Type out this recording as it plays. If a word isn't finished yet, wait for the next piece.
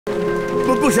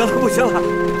不行了，不行了，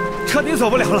彻底走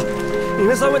不了了。你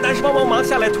们三位男士帮忙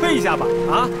下来推一下吧，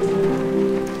啊！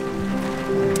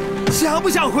想不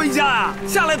想回家啊？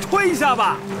下来推一下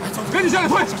吧。赶紧下来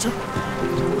推！小陈，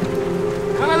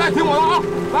来，听我的啊！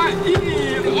来，1、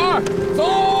2，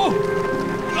走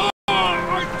！2、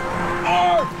2、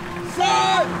3。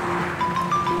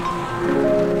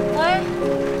喂。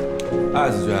哎，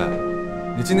子轩，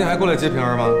你今天还过来接平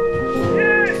儿吗？ 1、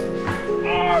2、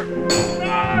3。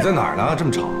你在哪儿呢？这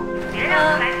么吵。别让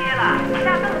他来接了，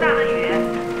下这么大的雨，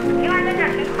平儿在这儿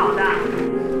挺好的。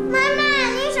妈妈，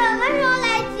你什么时候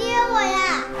来接我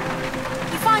呀？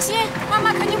你放心，妈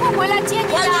妈肯定会回来接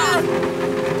你的。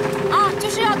啊，就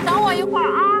是要等我一会儿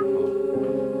啊。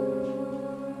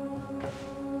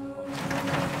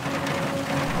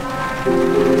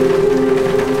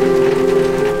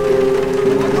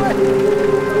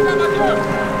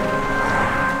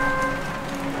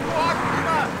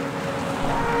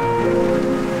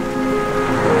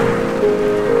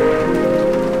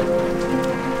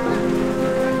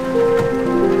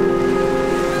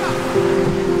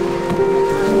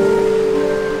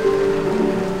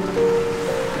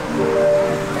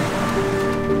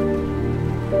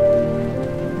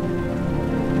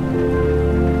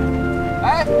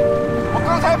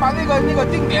那个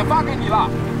定点发给你了，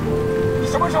你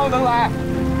什么时候能来？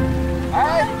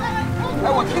哎，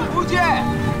我听不见。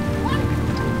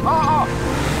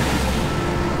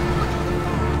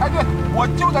哎，对，我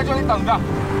就在这里等着。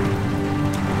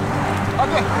啊，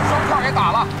对，双票也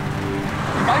打了，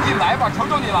你赶紧来吧，求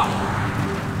求你了。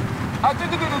啊，对，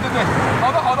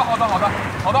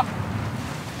好的。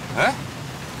哎，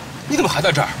你怎么还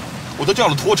在这儿？我都叫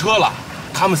了拖车了，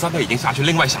他们3个已经下去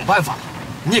另外想办法了，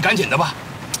你也赶紧的吧。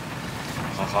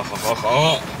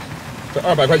 好，这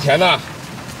200块钱呢，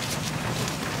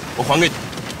我还给你，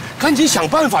赶紧想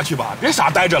办法去吧，别傻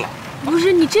呆着了。不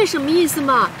是你这什么意思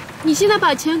嘛？你现在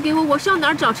把钱给我，我上哪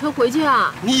儿找车回去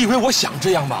啊？你以为我想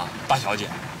这样吗，大小姐？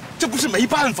这不是没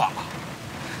办法吗？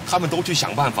他们都去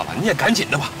想办法了，你也赶紧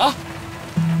的吧，啊！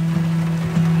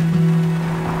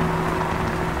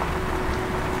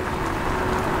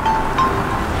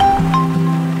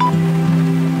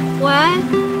喂，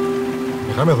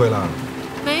你还没回来？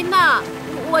 没呢，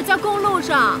我在公路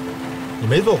上。你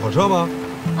没坐火车吗？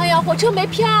哎呀，火车没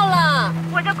票了。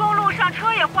我在公路上，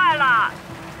车也坏了。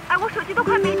哎，我手机都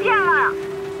快没电了。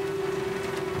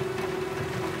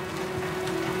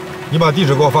你把地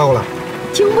址给我发过来。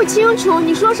听不清楚，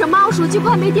你说什么？我手机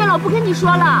快没电了，我不跟你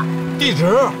说了。地址？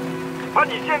把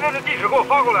你现在的地址给我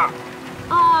发过来。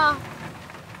啊。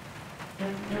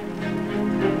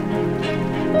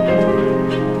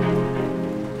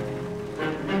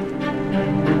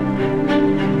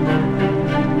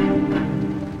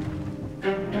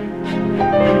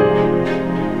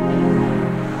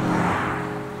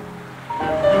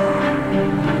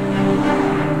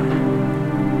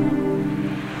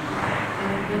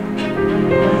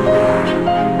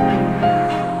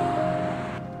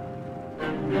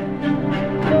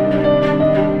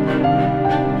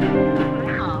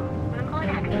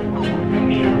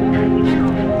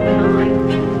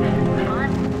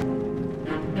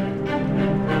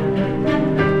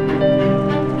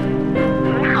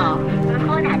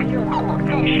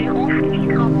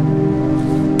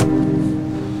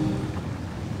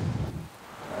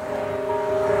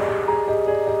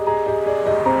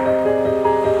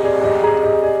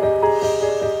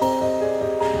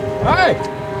 哎，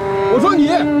我说你，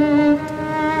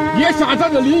别傻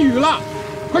站着淋雨了，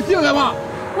快进来吧。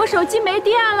我手机没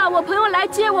电了，我朋友来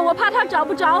接我，我怕他找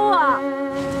不着我。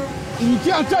你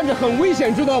这样站着很危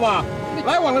险，知道吧？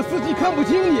来往的司机看不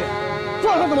清你，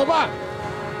撞上怎么办？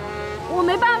我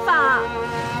没办法。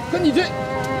可你这，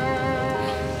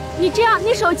你这样，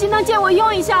你手机能借我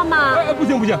用一下吗？哎，不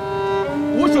行，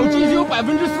我手机只有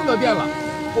4%的电了，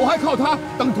我还靠它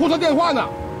等拖车电话呢。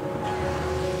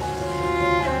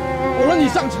我说你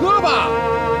上车吧，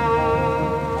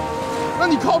那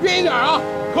你靠边一点啊，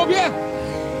靠边。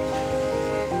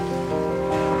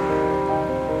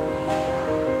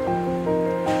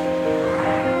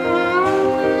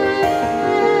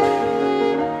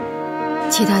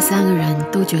其他3个人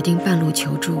都决定半路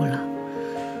求助了，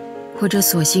或者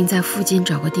索性在附近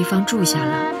找个地方住下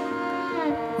了。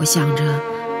我想着，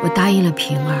我答应了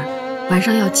平儿，晚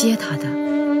上要接她的。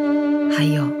还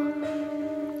有，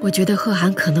我觉得贺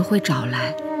涵可能会找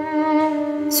来。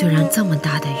虽然这么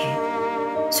大的雨，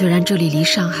虽然这里离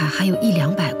上海还有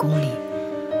100-200公里，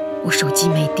我手机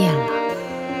没电了，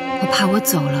我怕我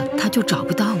走了他就找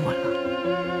不到我了。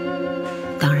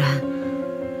当然，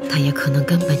他也可能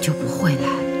根本就不会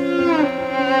来。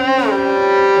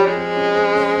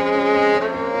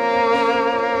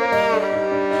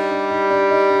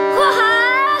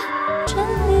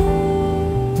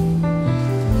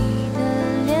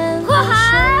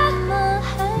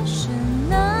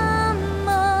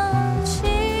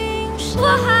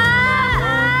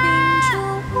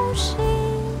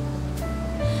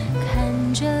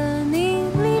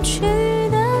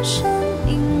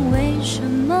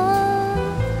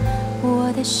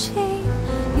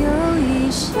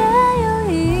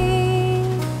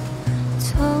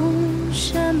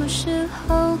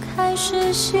后开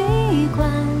始习惯，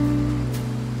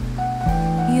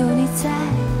有你在，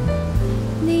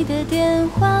你的电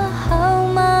话号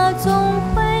码总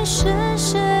会时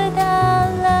时打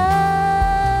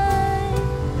来，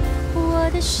我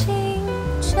的心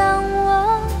将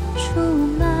我出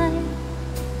卖，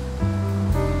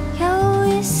有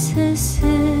一丝丝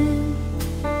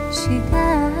期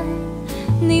待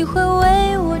你会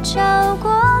为我找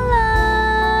过来，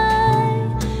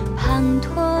滂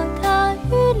沱大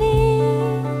雨里，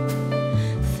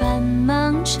繁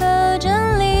忙车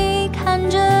阵里，看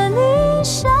着你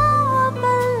笑，我本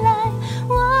来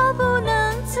我不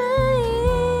能自已，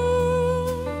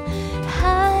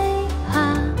害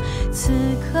怕此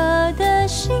刻的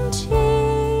心情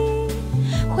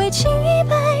会轻易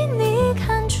被你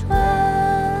看穿。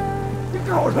你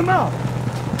搞什么？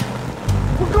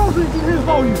我告诉你，今天有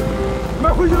暴雨，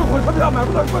买回去的火车票买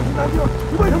不到，快去南京，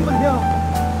你为什么不听？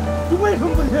你为什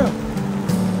么不听？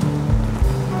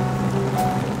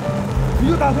你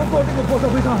就打算坐这个火车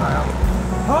回上海啊？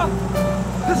啊？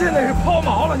他现在是抛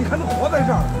锚了，你还能活在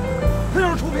这儿？他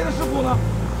要是出别的事故呢？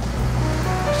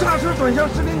刹车转向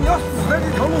失灵，你要死在这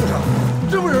条路上，你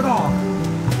知不知道啊？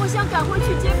我想赶回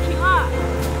去接平儿。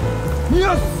你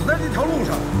要死在这条路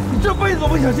上，你这辈子都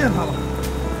不想见他了。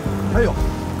还有。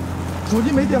手机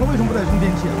没电了，为什么不带充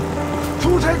电器啊？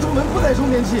出差出门不带充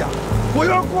电器啊？我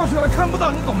要是过去了看不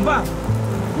到你怎么办？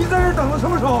你在这等到什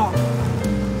么时候啊？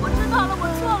我知道了，我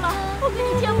错了，我给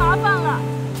你添麻烦了。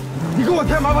你给我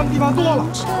添麻烦的地方多了。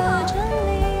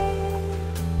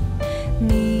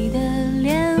你的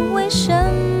脸为什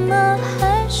么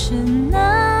还是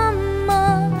那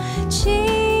么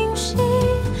清晰？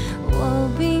我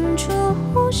屏住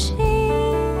呼吸，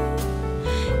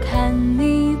看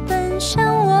你奔向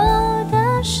我。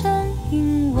声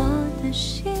音，我的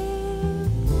心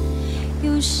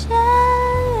有些。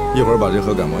一会儿把这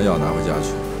盒感冒药拿回家去。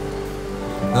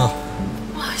那，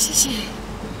哇，谢谢。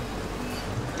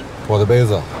我的杯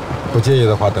子，不介意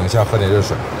的话，等一下喝点热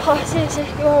水。好，谢谢，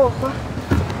一会儿我喝。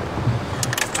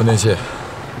充电器。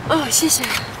哦，谢谢，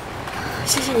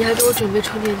谢谢你还给我准备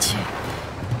充电器。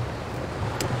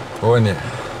我问你，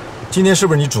今天是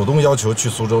不是你主动要求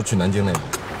去苏州、去南京那个？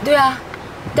对啊。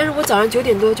但是我早上9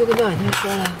点多就跟段小天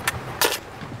说了。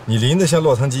你淋得像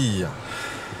落汤鸡一样。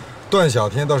段小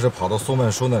天倒是跑到苏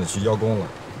曼殊那里去邀功了，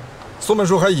苏曼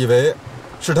殊还以为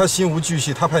是他心无巨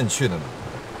细，他派你去的呢。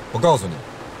我告诉你，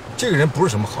这个人不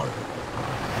是什么好人。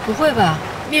不会吧？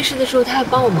面试的时候他还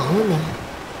帮我忙了呢。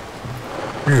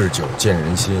日久见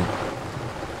人心。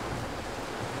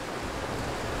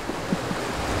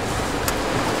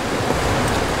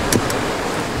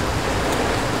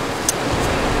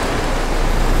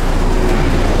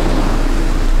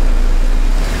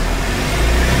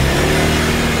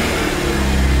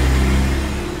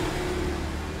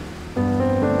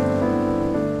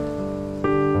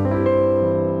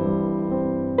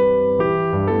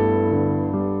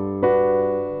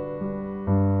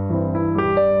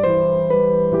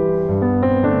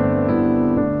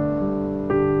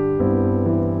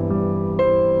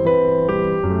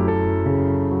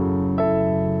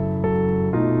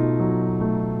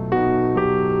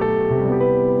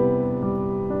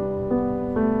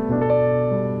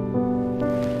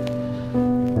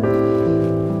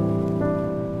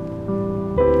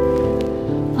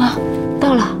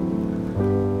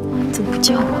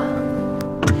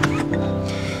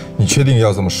你确定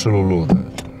要这么湿漉漉的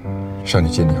上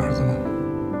去接你儿子吗？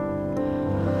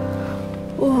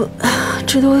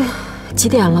这都几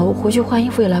点了？我回去换衣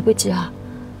服也来不及啊。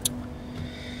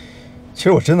其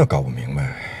实我真的搞不明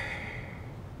白，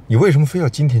你为什么非要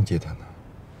今天接他呢？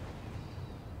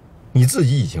你自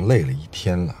己已经累了一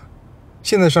天了，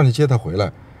现在上去接他回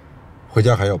来，回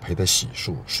家还要陪他洗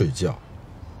漱睡觉，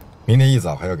明天一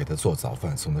早还要给他做早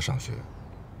饭送他上学。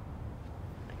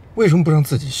为什么不让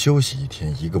自己休息一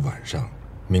天一个晚上，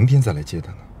明天再来接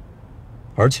他呢？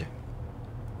而且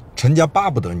陈家巴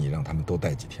不得你让他们多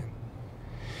待几天。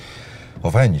我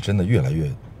发现你真的越来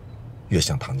越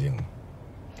像唐晶了。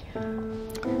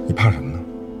你怕什么呢？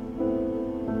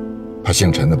怕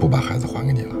姓陈的不把孩子还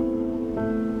给你了？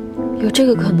有这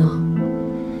个可能。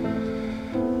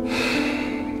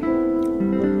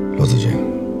罗子君，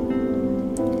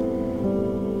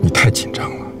你太紧张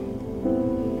了，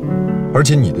而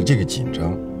且你的这个紧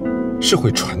张是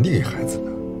会传递给孩子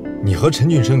的。你和陈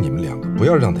俊生，你们两个不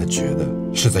要让他觉得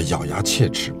是在咬牙切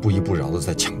齿、不依不饶的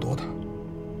在抢夺他，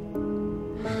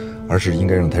而是应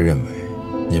该让他认为，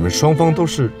你们双方都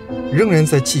是仍然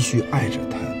在继续爱着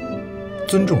他，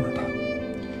尊重着他。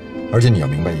而且你要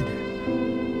明白一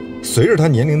点，随着他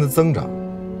年龄的增长，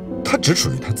他只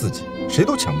属于他自己，谁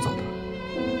都抢不走他。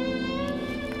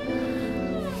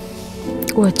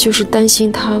我就是担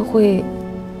心他会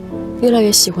越来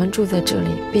越喜欢住在这里，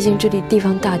毕竟这里地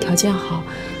方大，条件好，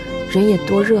人也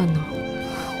多，热闹。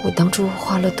我当初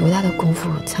花了多大的功夫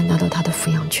才拿到他的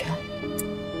抚养权？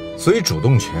所以主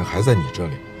动权还在你这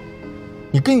里，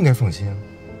你更应该放心啊。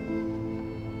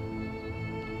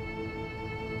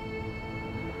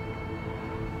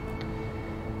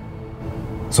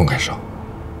松开手，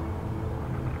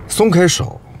松开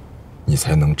手，你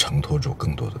才能承托住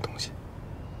更多的东西。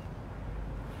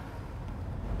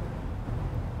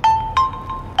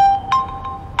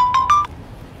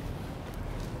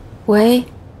喂，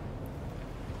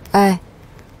哎，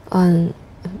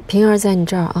平儿在你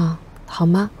这儿啊，好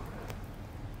吗？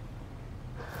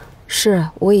是，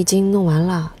我已经弄完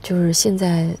了，就是现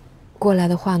在过来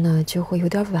的话呢，就会有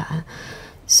点晚，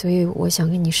所以我想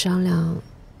跟你商量，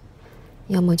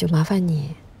要么就麻烦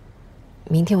你，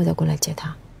明天我再过来接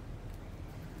他。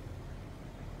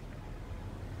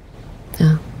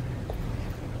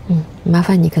麻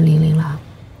烦你跟玲玲了。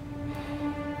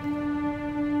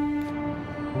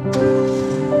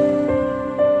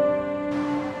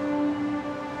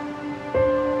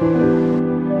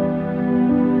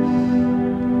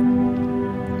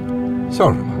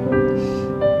笑什么？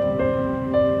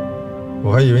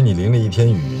我还以为你淋了一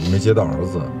天雨，没接到儿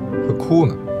子，会哭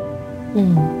呢。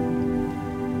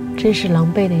真是狼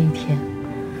狈的一天。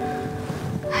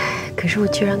可是我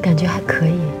居然感觉还可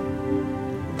以，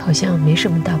好像没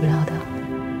什么大不了的。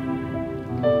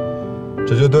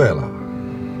这就对了。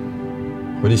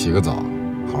回去洗个澡，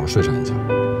好好睡上一觉。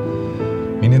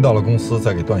明天到了公司，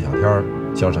再给段小天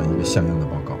交上一个像样的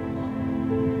报告。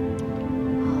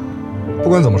不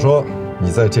管怎么说，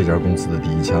你在这家公司的第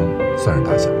一枪算是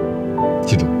打响。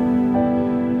记住，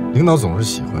领导总是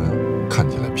喜欢看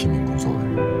起来拼命工作的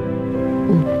人。